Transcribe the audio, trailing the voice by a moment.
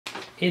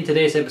In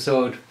today's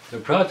episode, we're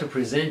proud to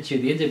present you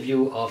the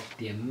interview of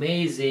the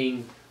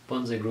amazing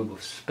bonsai group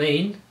of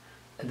Spain.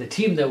 The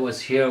team that was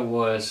here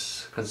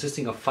was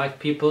consisting of 5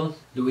 people.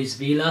 Luis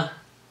Vila,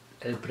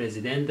 el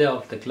presidente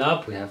of the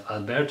club. We have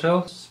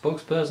Alberto,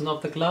 spokesperson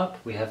of the club.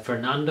 We have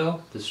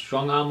Fernando, the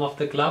strong arm of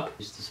the club.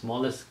 He's the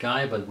smallest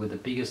guy but with the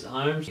biggest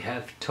arms. We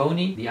have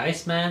Tony, the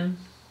Iceman.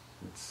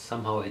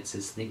 Somehow it's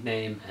his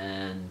nickname,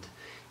 and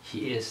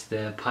he is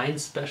the pine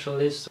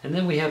specialist. And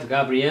then we have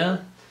Gabriel.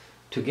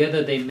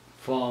 Together they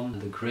form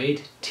the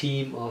great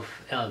team of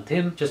El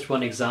Tim. Just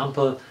one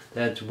example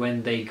that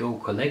when they go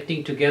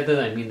collecting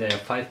together, I mean there are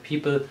 5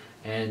 people,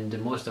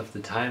 and most of the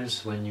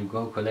times when you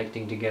go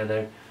collecting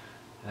together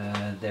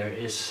there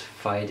is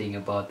fighting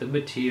about the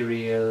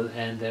material,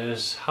 and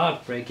there's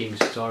heartbreaking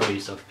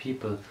stories of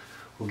people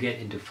who get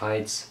into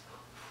fights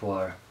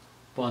for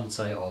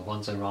bonsai or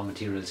bonsai raw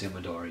materials in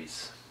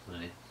Midori's,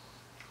 right?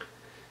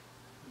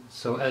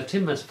 So El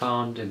Tim has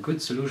found a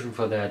good solution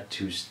for that,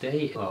 to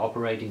stay an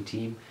operating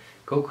team,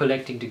 go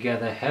collecting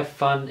together, have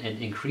fun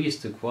and increase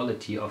the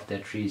quality of their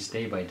trees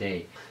day by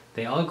day.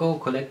 They all go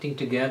collecting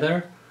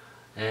together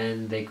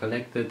and they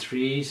collect the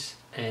trees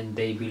and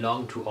they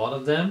belong to all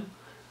of them.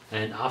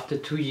 And after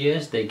 2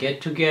 years they get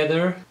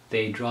together,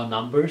 they draw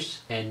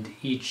numbers and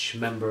each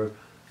member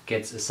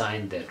gets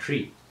assigned their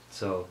tree.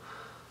 So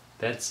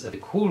that's a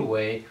cool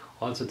way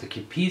also to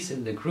keep peace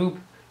in the group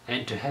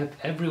and to have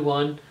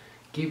everyone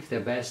give their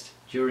best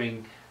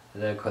during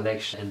the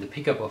collection and the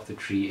pickup of the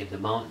tree in the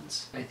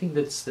mountains. I think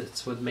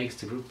that's what makes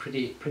the group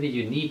pretty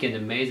unique and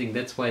amazing.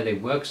 That's why they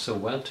work so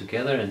well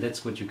together, and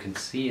that's what you can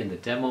see in the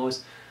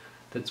demos.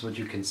 That's what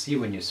you can see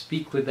when you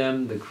speak with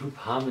them. The group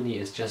harmony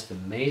is just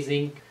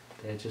amazing.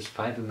 They're just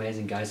 5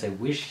 amazing guys. I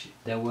wish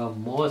there were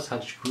more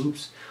such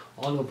groups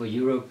all over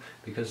Europe,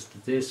 because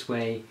this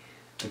way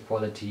the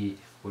quality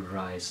would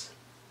rise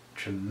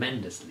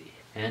tremendously.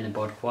 And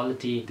about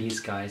quality, these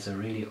guys are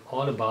really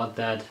all about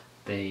that.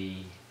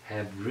 They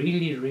have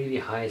really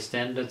high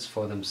standards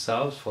for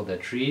themselves, for their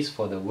trees,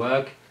 for their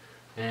work,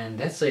 and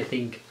that's, I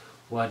think,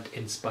 what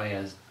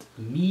inspires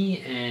me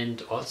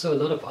and also a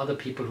lot of other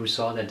people who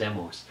saw their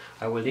demos.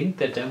 I will link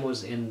their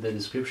demos in the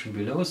description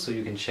below so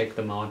you can check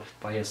them out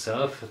by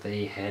yourself.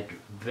 They had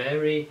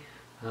very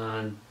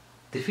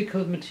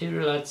difficult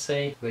material, I'd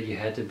say, where you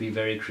had to be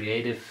very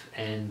creative,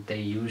 and they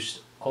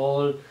used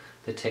all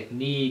the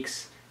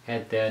techniques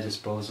at their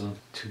disposal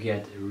to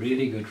get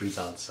really good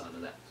results out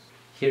of that.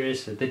 Here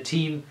is the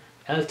team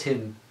El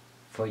Tim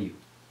for you.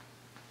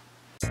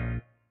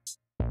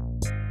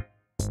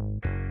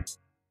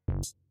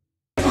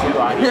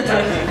 Hay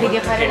que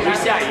dejar el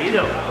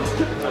lado.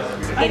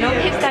 Que no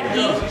está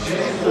aquí.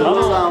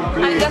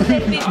 Hay que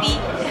hacer pipí.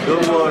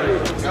 Don't worry.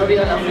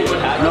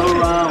 No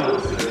round.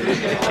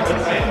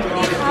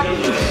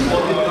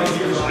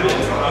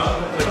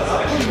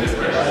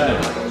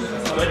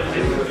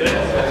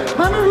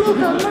 Mano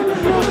Luca, Mano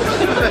Luca.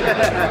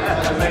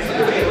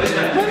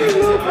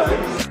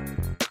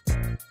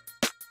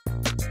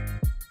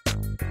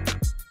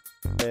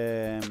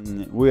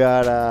 We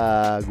are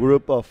a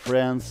group of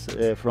friends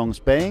from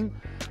Spain,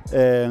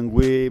 and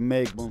we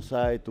make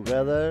bonsai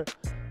together.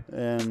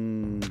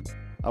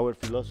 Our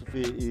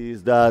philosophy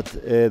is that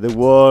the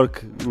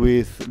work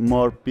with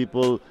more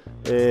people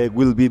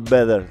will be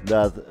better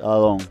than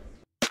alone.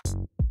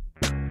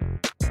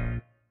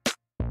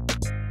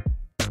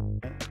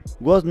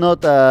 Was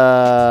not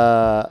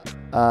a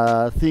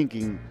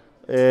thinking,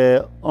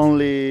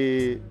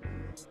 only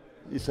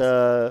it's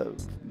a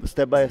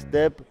step by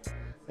step.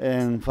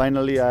 And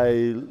finally, I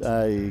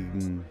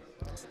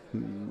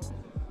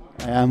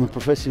am a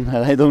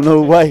professional. I don't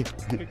know why.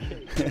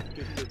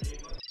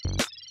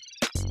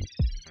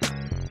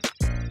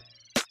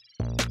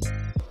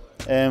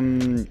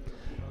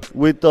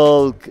 We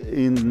talk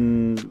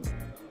in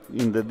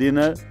the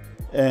dinner.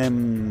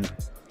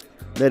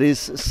 There is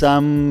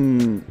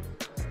some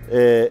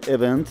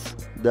events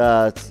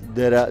that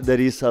there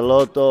is a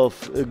lot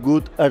of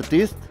good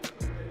artists,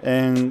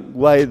 and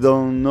why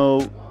don't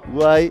know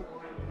why.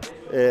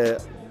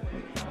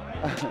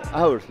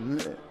 Ours,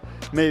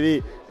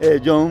 maybe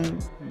John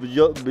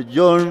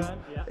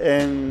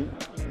and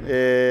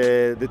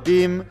the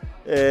team,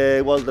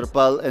 Walter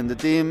Pal and the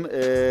team,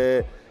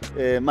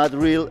 Matt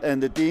Reel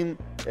and the team,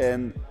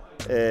 and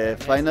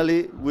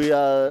finally we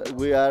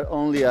are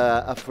only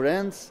a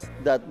friends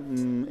that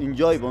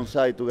enjoy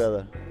bonsai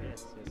together.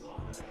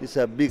 It's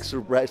a big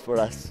surprise for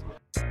us.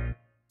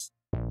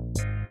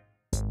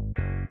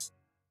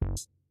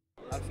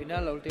 Al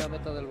final, la última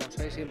meta del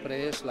bonsai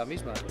siempre es la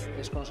misma,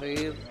 es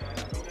conseguir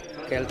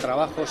que el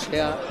trabajo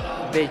sea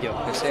bello,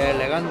 que sea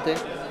elegante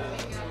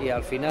y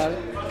al final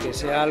que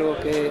sea algo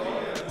que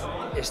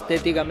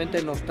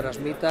estéticamente nos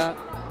transmita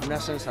una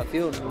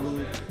sensación,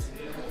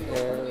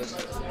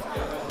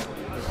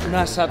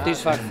 una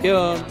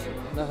satisfacción.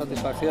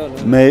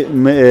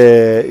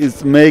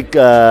 It's make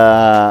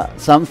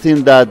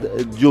something that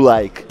you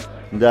like,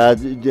 that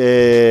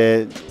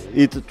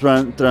it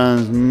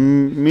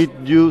transmit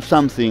you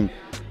something.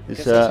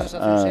 Que esa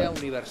sensación sea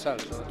universal,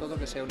 sobre todo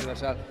que sea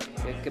universal.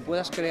 Que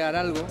puedas crear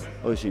algo...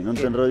 Hoy sí, no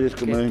te enrolles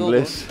como en todos,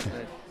 inglés.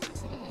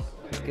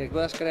 Que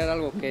puedas crear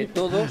algo que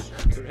todos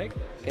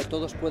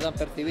puedan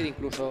percibir,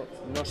 incluso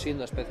no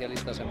siendo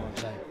especialistas en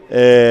bonsai.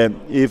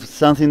 If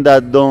something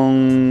that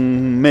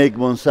don't make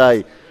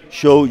bonsai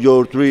show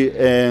your tree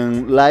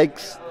and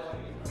likes,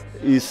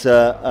 is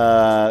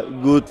a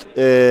good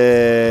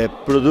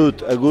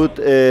product, a good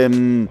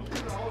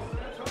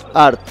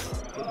art.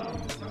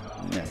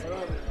 Yeah.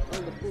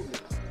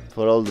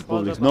 For all the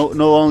public,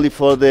 no only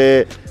for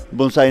the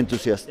bonsai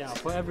enthusiasts. Yeah,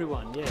 for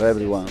everyone. Yes. For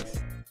everyone.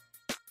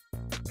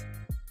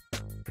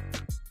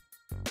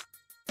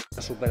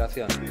 La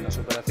superación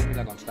y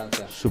la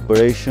constancia.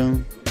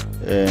 Superation,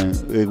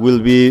 it will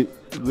be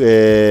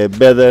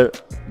better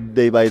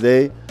day by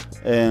day,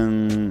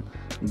 and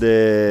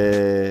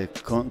the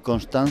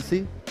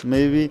constancy,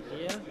 maybe.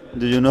 Yeah.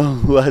 Do you know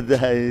what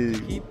I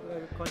Keep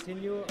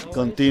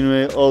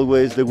continue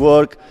always the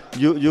work?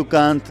 You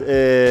can't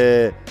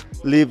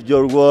leave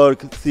your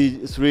work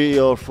 3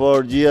 or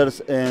 4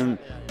 years, and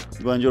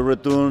when you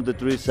return, the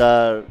trees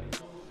are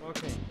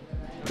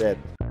dead.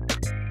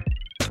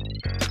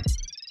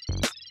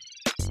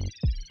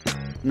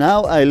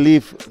 Now I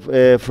live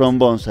from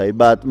bonsai,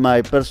 but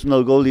my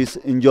personal goal is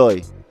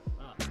enjoy.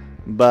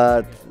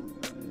 But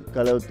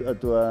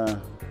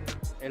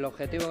el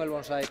objetivo en el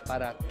bonsai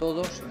para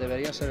todos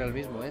debería ser el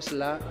mismo, es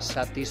la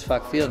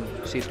satisfacción.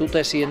 Si tú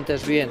te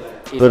sientes bien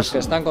y los que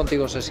están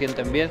contigo se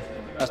sienten bien,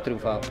 has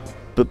triunfado.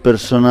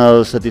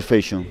 Personal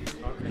satisfaction.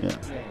 Yeah.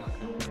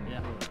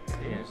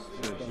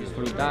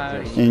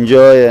 Disfrutar.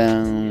 Enjoy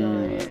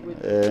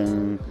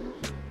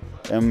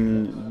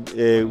and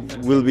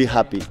will be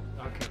happy.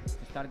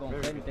 Estar con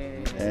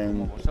gente And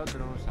como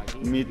vosotros aquí,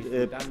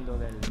 disfrutando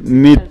del...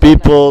 meet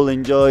people,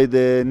 enjoy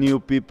the new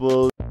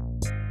people.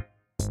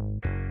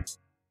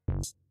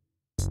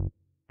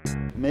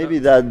 Maybe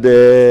that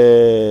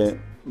the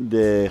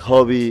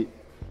hobby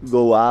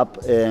go up,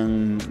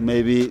 and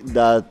maybe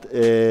that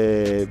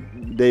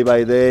day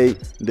by day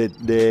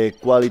the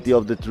quality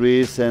of the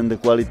trees and the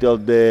quality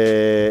of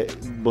the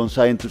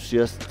bonsai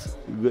enthusiasts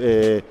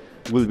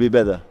will be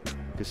better.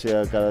 Que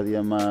sea cada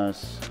día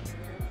más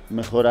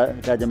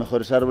que haya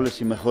mejores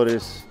árboles y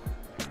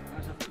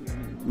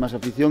más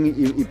afición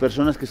y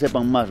personas que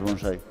sepan más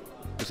bonsai,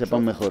 que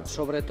sepan mejor.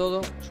 Sobre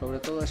todo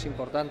es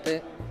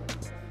importante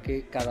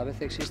que cada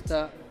vez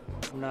exista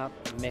una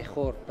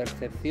mejor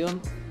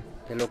percepción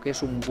de lo que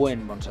es un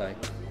buen bonsai.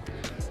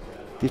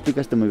 Te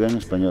explicaste muy bien en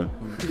español.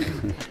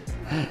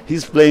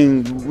 He's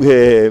playing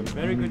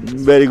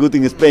very good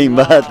in Spain,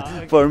 but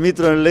for me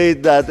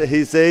translate that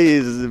he say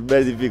is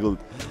very difficult.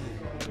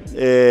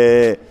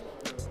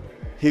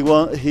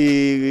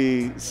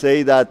 He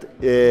say that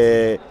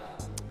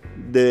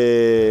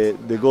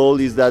the goal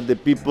is that the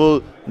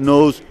people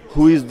knows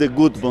who is the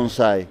good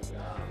bonsai,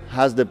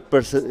 has the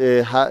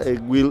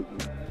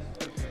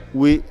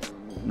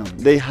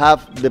they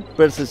have the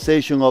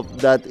perception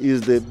of that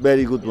is the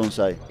very good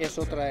bonsai.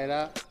 Eso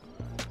traerá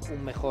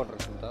un mejor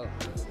resultado.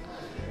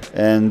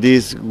 And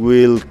this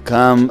will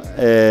come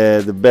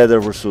the better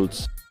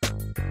results.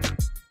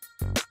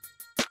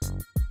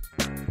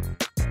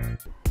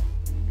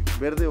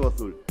 ¿Verde o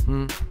azul?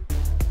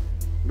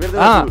 ¿Verde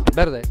o azul?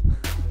 Verde.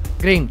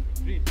 Green.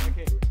 Green,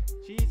 okay.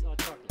 Cheese or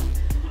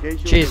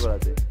chocolate? Cheese.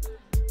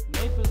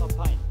 Maple or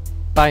pine?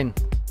 Pine.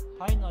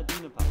 Pine or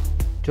juniper?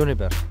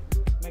 Juniper.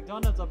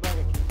 McDonald's or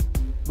Burger King?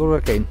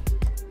 Burger King.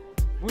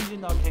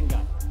 Bunjin or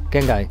Kengai?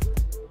 Kengai.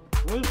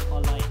 Wolf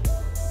or lion?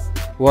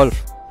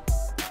 Wolf.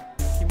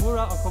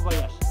 Kimura or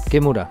Kobayashi?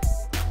 Kimura.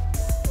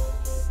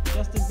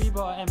 Justin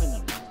Bieber or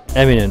Eminem?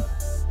 Eminem.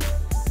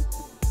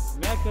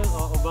 Merkel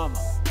or Obama?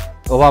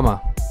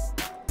 Obama.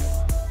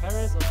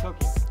 Paris or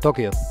Tokyo?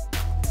 Tokyo.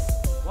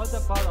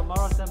 Walter Paul or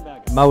Mauro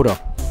Stenberger? Mauro.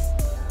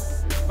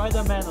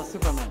 Spider-Man or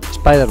Superman?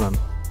 Spider-Man.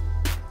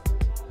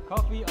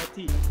 Coffee or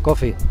tea?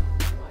 Coffee.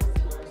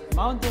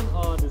 Mountain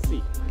or the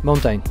sea?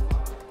 Mountain.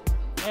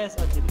 Ass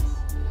or titties?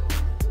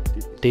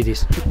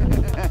 Titties.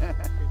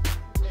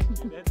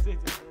 That's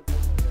it.